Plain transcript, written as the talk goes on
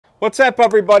What's up,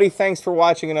 everybody? Thanks for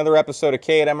watching another episode of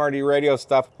K at MRD Radio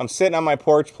Stuff. I'm sitting on my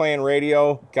porch playing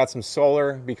radio. Got some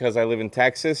solar because I live in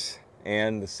Texas,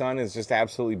 and the sun is just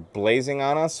absolutely blazing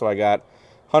on us. So I got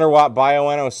 100-watt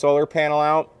Bioenno solar panel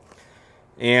out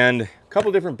and a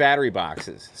couple different battery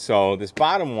boxes. So this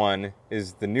bottom one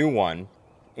is the new one,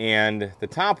 and the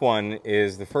top one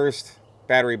is the first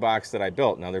battery box that I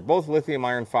built. Now, they're both lithium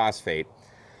iron phosphate.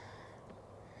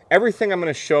 Everything I'm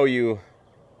going to show you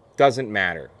doesn't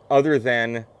matter other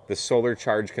than the solar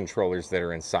charge controllers that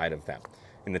are inside of them.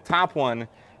 In the top one,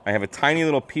 I have a tiny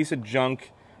little piece of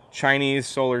junk Chinese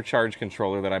solar charge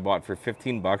controller that I bought for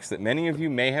 15 bucks that many of you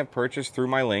may have purchased through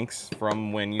my links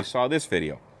from when you saw this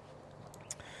video.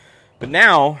 But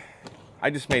now,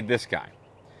 I just made this guy.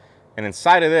 And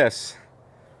inside of this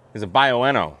is a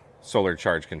Bioenno solar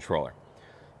charge controller.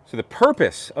 So the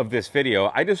purpose of this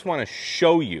video, I just want to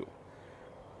show you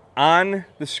on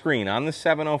the screen, on the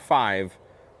 705,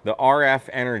 the RF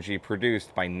energy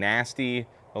produced by Nasty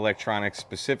Electronics,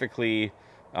 specifically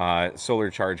solar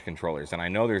charge controllers. And I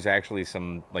know there's actually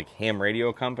some like ham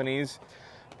radio companies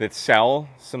that sell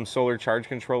some solar charge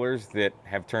controllers that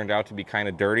have turned out to be kind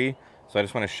of dirty. So I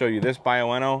just want to show you this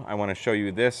Bioenno. I want to show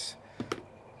you this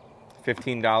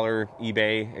 $15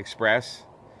 eBay Express.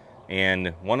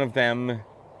 And one of them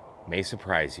may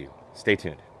surprise you. Stay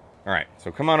tuned. All right, so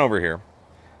come on over here.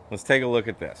 Let's take a look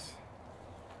at this.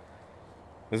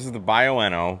 This is the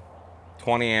Bioenno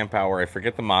 20 amp hour, I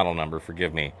forget the model number,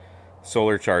 forgive me,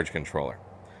 solar charge controller.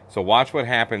 So watch what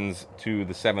happens to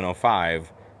the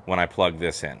 705 when I plug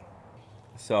this in.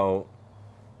 So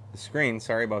the screen,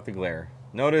 sorry about the glare,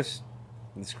 notice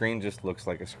the screen just looks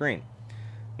like a screen.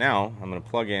 Now I'm going to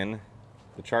plug in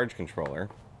the charge controller,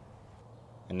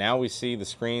 and now we see the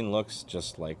screen looks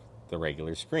just like the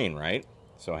regular screen, right?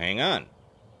 So hang on.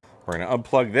 We're going to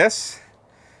unplug this,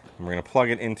 and we're going to plug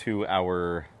it into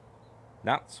our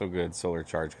not so good solar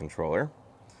charge controller,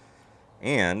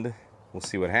 and we'll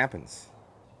see what happens.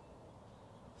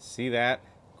 See that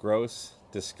gross,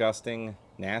 disgusting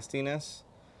nastiness?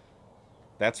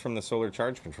 That's from the solar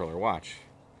charge controller. Watch.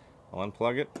 I'll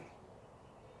unplug it.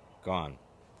 Gone.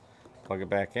 Plug it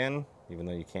back in, even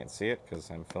though you can't see it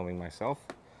because I'm filming myself.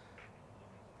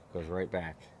 It goes right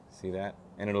back. See that?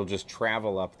 And it'll just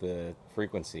travel up the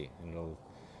frequency, and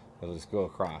it'll just go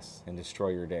across and destroy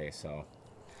your day. So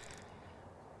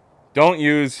don't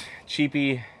use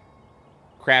cheapy,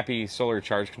 crappy solar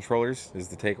charge controllers is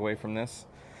the takeaway from this.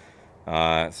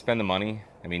 Spend the money.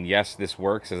 I mean, yes, this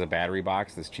works as a battery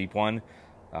box, this cheap one.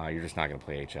 You're just not going to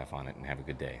play HF on it and have a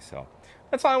good day. So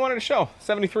that's all I wanted to show.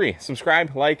 73.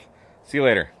 Subscribe, like. See you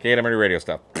later. K at MRD Radio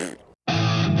Stuff.